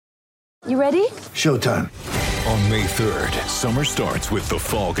You ready? Showtime. On May 3rd, summer starts with The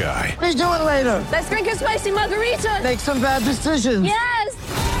Fall Guy. Let's do it later. Let's drink a spicy margarita. Make some bad decisions.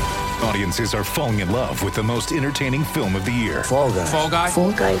 Yes! Audiences are falling in love with the most entertaining film of the year. Fall Guy. Fall Guy?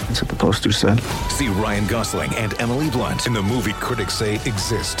 Fall Guy. That's what the poster said. See Ryan Gosling and Emily Blunt in the movie critics say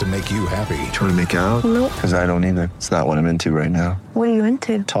exists to make you happy. Trying to make it out? Nope. Because I don't either. It's not what I'm into right now. What are you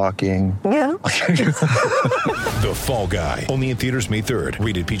into? Talking. Yeah. The Fall Guy. Only in theaters May 3rd.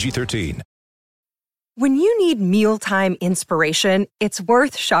 Rated PG-13. When you need mealtime inspiration, it's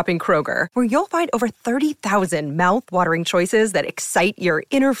worth shopping Kroger, where you'll find over 30,000 mouth-watering choices that excite your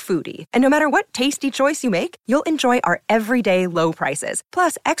inner foodie. And no matter what tasty choice you make, you'll enjoy our everyday low prices,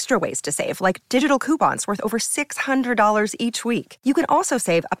 plus extra ways to save, like digital coupons worth over $600 each week. You can also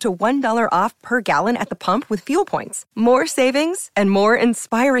save up to $1 off per gallon at the pump with fuel points. More savings and more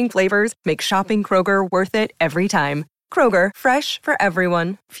inspiring flavors make shopping Kroger worth it every time. Kroger, fresh for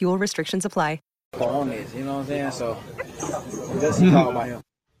everyone. Fuel restrictions apply. Homies, you know what I'm saying? So that's talk about him.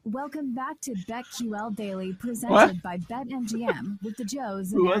 Welcome back to BetQL Daily, presented by BetMGM with the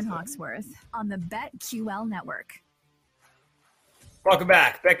Joes and Aaron Hawksworth on the BetQL Network. Welcome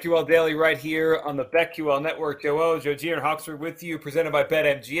back. BetQL Daily right here on the BetQL Network. Joe G and Hawksworth with you, presented by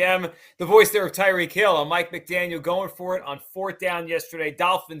BetMGM. The voice there of Tyreek Hill. I'm Mike McDaniel going for it on fourth down yesterday.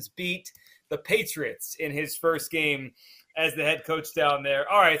 Dolphins beat the Patriots in his first game as the head coach down there.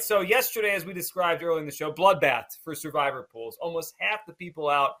 All right, so yesterday, as we described earlier in the show, bloodbath for survivor pools. Almost half the people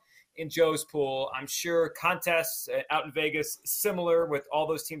out in Joe's pool. I'm sure contests out in Vegas, similar with all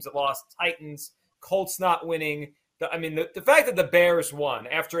those teams that lost. Titans, Colts not winning. The fact that the Bears won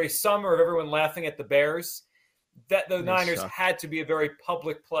after a summer of everyone laughing at the Bears, that the Niners had to be a very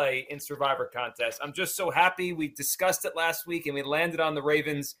public play in survivor contest. I'm just so happy we discussed it last week and we landed on the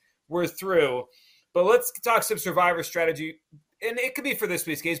Ravens. We're through. But let's talk some survivor strategy, and it could be for this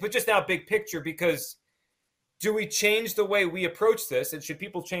week's games, but just now big picture, because do we change the way we approach this, and should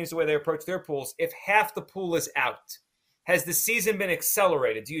people change the way they approach their pools if half the pool is out? Has the season been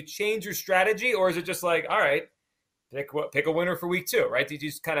accelerated? Do you change your strategy, or is it just like, all right, pick a winner for week 2, right? Do you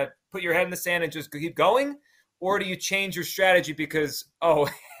just kind of put your head in the sand and just keep going, or do you change your strategy because,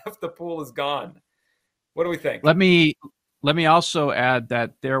 half the pool is gone? What do we think? Let me also add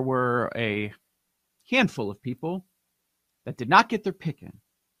that there were a handful of people that did not get their pick in.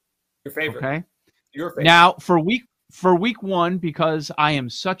 Your favorite. Okay. Your favorite. Now for week 1, because I am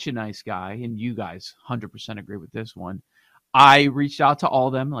such a nice guy, and you guys 100% agree with this one, I reached out to all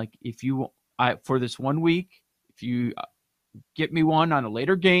of them. Like, for this 1 week, if you get me one on a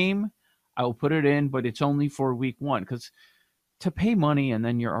later game, I will put it in, but it's only for week 1, because to pay money and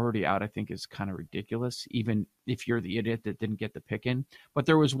then you're already out, I think is kind of ridiculous, even if you're the idiot that didn't get the pick in. But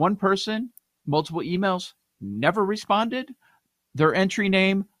there was one person, multiple emails, never responded. Their entry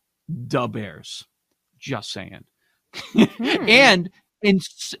name, Da Bears. Just saying. And in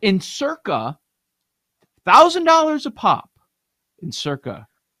circa $1,000 a pop, in circa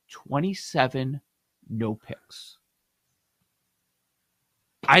 27 no picks.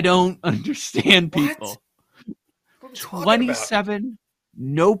 I don't understand people. 27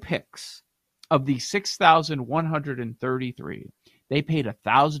 no picks of the 6,133. They paid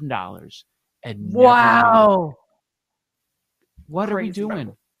 $1,000. And wow. What Crazy. Are we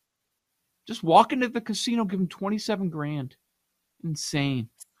doing? Just walk into the casino, give them 27 grand. Insane.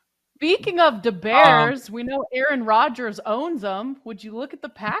 Speaking of the Bears, we know Aaron Rodgers owns them. Would you look at the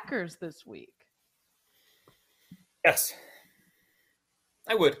Packers this week? Yes.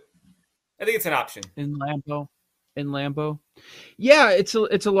 I would. I think it's an option. In Lambeau. Yeah, it's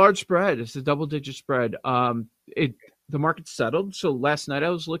a large spread. It's a double-digit spread. The market settled. So last night I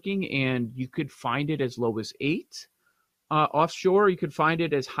was looking, and you could find it as low as 8 offshore. You could find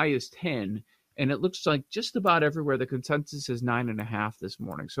it as high as 10, and it looks like just about everywhere the consensus is 9.5 this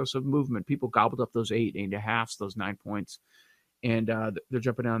morning. So some movement. People gobbled up those 8.5, those 9 points, and they're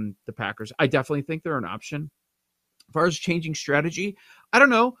jumping on the Packers. I definitely think they're an option. As far as changing strategy, I don't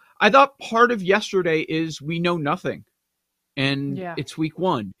know. I thought part of yesterday is we know nothing, and It's week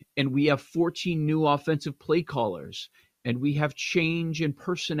 1, and we have 14 new offensive play callers, and we have change in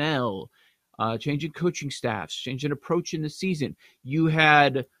personnel, change in coaching staffs, change in approach in the season. You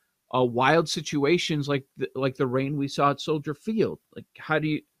had wild situations like the rain we saw at Soldier Field. Like, how do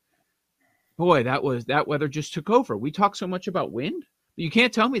you? Boy, that weather just took over. We talk so much about wind, but you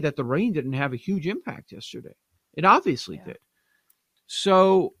can't tell me that the rain didn't have a huge impact yesterday. It obviously did.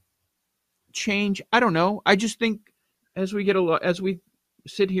 So change, I don't know. I just think as we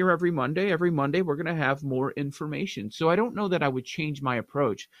sit here every Monday we're going to have more information. So I don't know that I would change my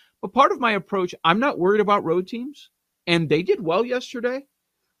approach. But part of my approach, I'm not worried about road teams, and they did well yesterday.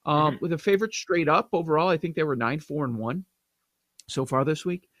 With a favorite straight up overall, I think they were 9-4-1 so far this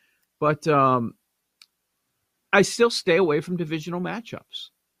week. But I still stay away from divisional matchups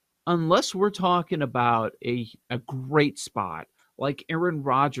unless we're talking about a great spot like Aaron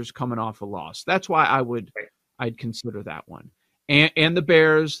Rodgers coming off a loss. That's why I'd consider that one. And the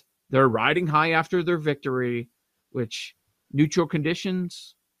Bears, they're riding high after their victory, which neutral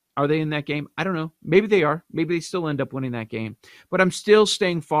conditions, are they in that game? I don't know. Maybe they are. Maybe they still end up winning that game. But I'm still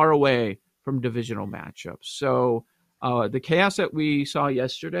staying far away from divisional matchups. So the chaos that we saw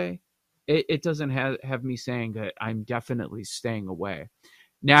yesterday, it doesn't have me saying that I'm definitely staying away.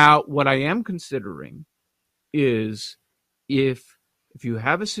 Now, what I am considering is if you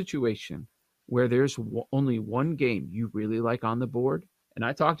have a situation where there's only one game you really like on the board, and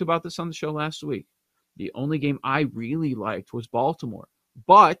I talked about this on the show last week, the only game I really liked was Baltimore.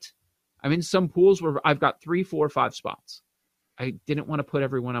 But I'm in some pools where I've got 3, 4, 5 spots. I didn't want to put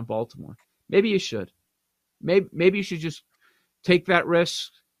everyone on Baltimore. Maybe you should. Maybe you should just take that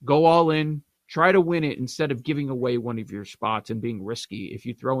risk, go all in, try to win it instead of giving away one of your spots and being risky if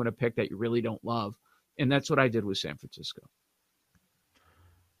you throw in a pick that you really don't love. And that's what I did with San Francisco.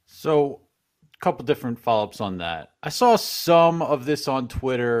 So a couple different follow-ups on that. I saw some of this on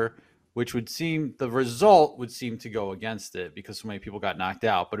Twitter, which would seem the result would seem to go against it because so many people got knocked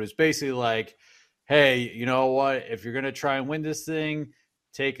out. But it was basically like, hey, you know what? If you're going to try and win this thing,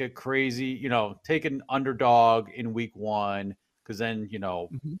 take a crazy, take an underdog in week 1 because then,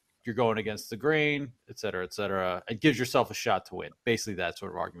 you're going against the grain, et cetera, et cetera. It gives yourself a shot to win. Basically that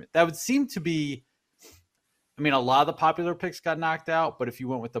sort of argument. That would seem to be, a lot of the popular picks got knocked out, but if you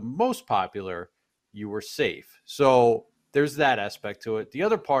went with the most popular, you were safe. So there's that aspect to it. The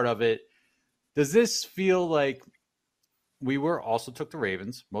other part of it, does this feel like we also took the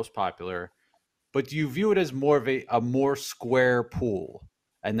Ravens, most popular, but do you view it as more of a more square pool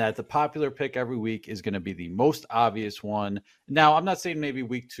and that the popular pick every week is going to be the most obvious one? Now, I'm not saying maybe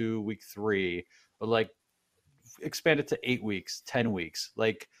week 2, week 3, but like expand it to 8 weeks, 10 weeks,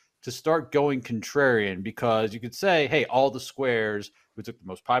 like to start going contrarian, because you could say, hey, all the squares who took the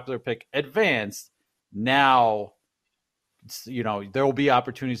most popular pick advanced. Now, there will be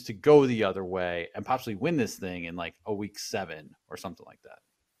opportunities to go the other way and possibly win this thing in like a week 7 or something like that.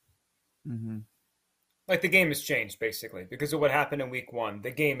 Mm-hmm. Like the game has changed basically because of what happened in week 1.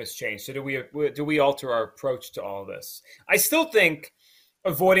 The game has changed. So do we alter our approach to all this? I still think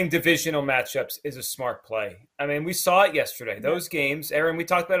avoiding divisional matchups is a smart play. We saw it yesterday. Those games, Aaron, we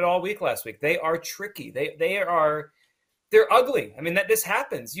talked about it all week last week. They are tricky. They're ugly. This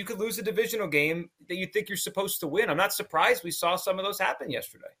happens. You could lose a divisional game that you think you're supposed to win. I'm not surprised we saw some of those happen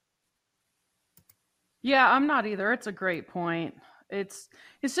yesterday. Yeah, I'm not either. It's a great point. It's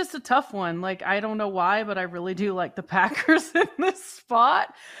just a tough one. Like, I don't know why, but I really do like the Packers in this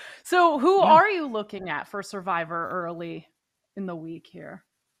spot. So who are you looking at for Survivor early in the week here?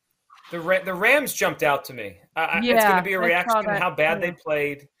 The Rams jumped out to me. It's going to be a reaction to how bad they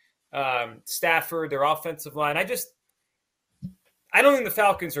played. Stafford, their offensive line. I don't think the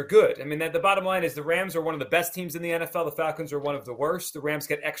Falcons are good. The bottom line is the Rams are one of the best teams in the NFL. The Falcons are one of the worst. The Rams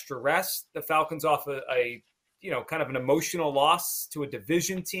get extra rest. The Falcons off a kind of an emotional loss to a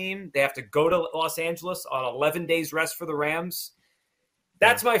division team. They have to go to Los Angeles on 11 days rest for the Rams.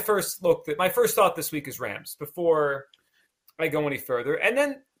 That's my first look. My first thought this week is Rams before I go any further. And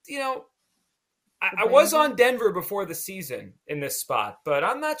then, I was on Denver before the season in this spot, but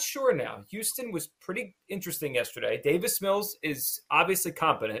I'm not sure now. Houston was pretty interesting yesterday. Davis Mills is obviously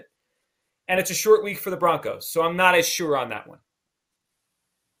competent, and it's a short week for the Broncos, so I'm not as sure on that one.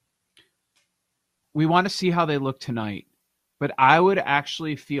 We want to see how they look tonight, but I would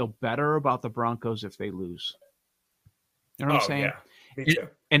actually feel better about the Broncos if they lose. You know what I'm saying? Yeah. Me too.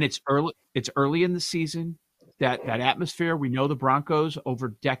 And it's early in the season. That atmosphere, we know the Broncos over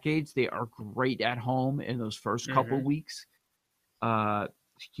decades, they are great at home in those first couple weeks.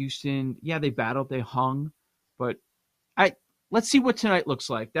 Houston, they battled, they hung, but let's see what tonight looks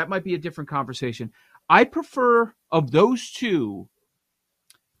like. That might be a different conversation. I prefer of those two.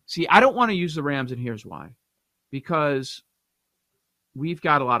 See, I don't want to use the Rams, and here's why. Because we've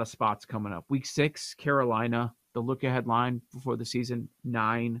got a lot of spots coming up. Week 6, Carolina, the look-ahead line before the season,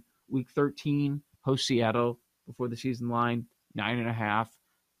 9. Week 13, host Seattle before the season line, 9.5.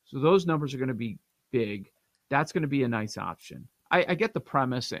 So those numbers are going to be big. That's going to be a nice option. I get the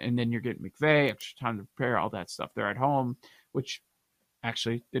premise, and then you're getting McVay, extra time to prepare, all that stuff. They're at home, which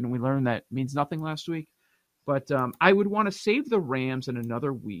actually, didn't we learn that means nothing last week? But I would want to save the Rams in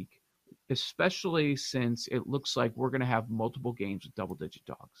another week, especially since it looks like we're going to have multiple games with double-digit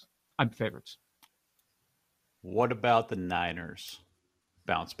dogs. I'm favorites. What about the Niners?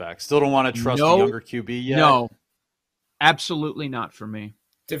 bounce back. Still don't want to trust No, the younger QB yet. No, absolutely not for me.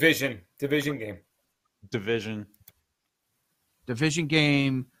 Division game. Division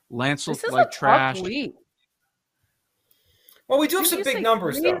game. Lance This looked is like a trash. tough week. Well, we do have Didn't some you big say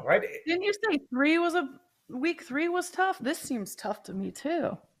numbers, three? though, right? Didn't you say week 3 was tough? This seems tough to me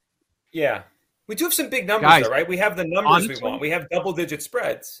too. Yeah. We do have some big numbers, Guys, though, right? We have the numbers honestly, we want. We have double-digit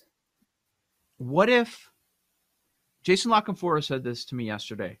spreads. What if Jason Lockenfora said this to me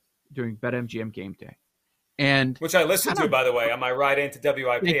yesterday during BetMGM game day, and Which I listened to, by the way, on my ride into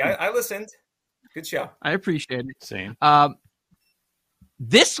WIP. I listened. Good show. I appreciate it. Same.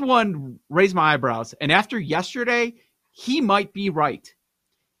 This one raised my eyebrows, and after yesterday, he might be right.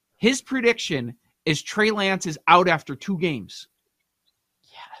 His prediction is Trey Lance is out after 2 games.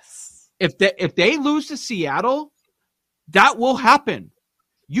 Yes. If they lose to Seattle, that will happen.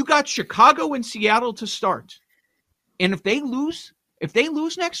 You got Chicago and Seattle to start. And if they lose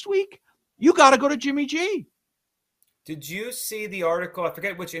next week, you got to go to Jimmy G. Did you see the article? I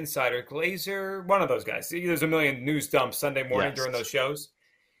forget which insider, Glazer, one of those guys. There's a million news dumps Sunday morning during those shows.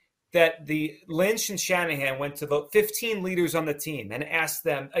 That the Lynch and Shanahan went to the 15 leaders on the team and asked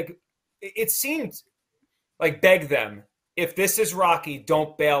them, like, it seemed like beg them, if this is Rocky,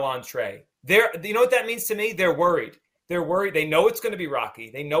 don't bail on Trey. You know what that means to me? They're worried. They're worried. They know it's going to be Rocky.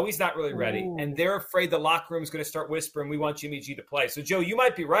 They know he's not really ready. Ooh. And they're afraid the locker room is going to start whispering, we want Jimmy G to play. So, Joe, you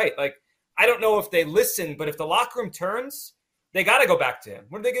might be right. Like, I don't know if they listen, but if the locker room turns, they got to go back to him.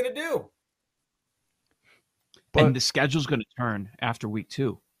 What are they going to do? And the schedule's going to turn after week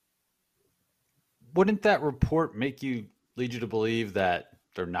 2. Wouldn't that report lead you to believe that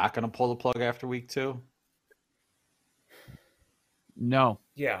they're not going to pull the plug after week 2? No.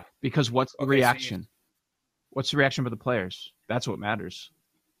 Yeah. Because what's the reaction? What's the reaction of the players? That's what matters.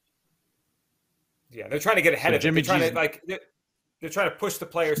 Yeah, they're trying to get ahead of it. They're trying to push the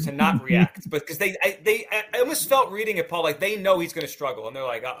players to not react, but because I almost felt reading it, Paul, like they know he's going to struggle, and they're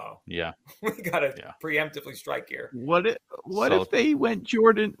like, yeah, we got to preemptively strike here. What if they went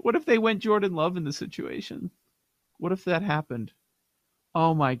Jordan? What if they went Jordan Love in the situation? What if that happened?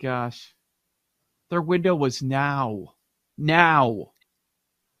 Oh my gosh, their window was now.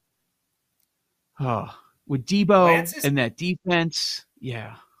 Oh, with Debo and that defense,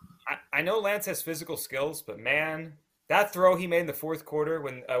 yeah. I know Lance has physical skills, but man. That throw he made in the fourth quarter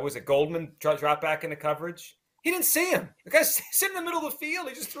when, was it Goldman dropped back into coverage? He didn't see him. The guy's sitting in the middle of the field.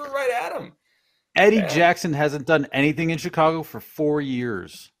 He just threw it right at him. Eddie Jackson hasn't done anything in Chicago for 4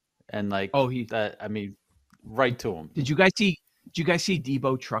 years. And right to him. Did you guys see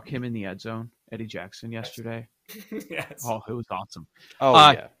Debo truck him in the end zone, Eddie Jackson, yesterday? Yes. Oh, it was awesome. Oh,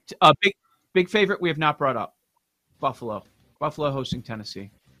 yeah. A big favorite we have not brought up. Buffalo hosting Tennessee.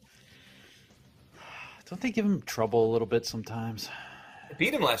 Don't they give him trouble a little bit sometimes? They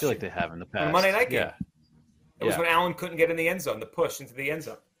beat him last year. I feel like they have in the past. On a Monday night game. Yeah. It was when Allen couldn't get in the end zone, the push into the end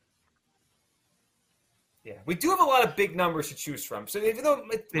zone. Yeah, we do have a lot of big numbers to choose from. So even though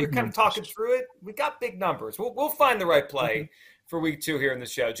we're kind of talking through it, we got big numbers. We'll find the right play for week 2 here in the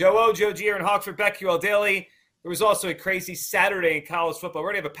show. Joe O, Joe G, Aaron Hawksworth, BetQL Daily. There was also a crazy Saturday in college football. We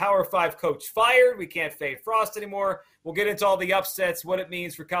already have a Power 5 coach fired. We can't fade Frost anymore. We'll get into all the upsets, what it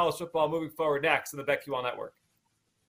means for college football moving forward next on the BetQL Network.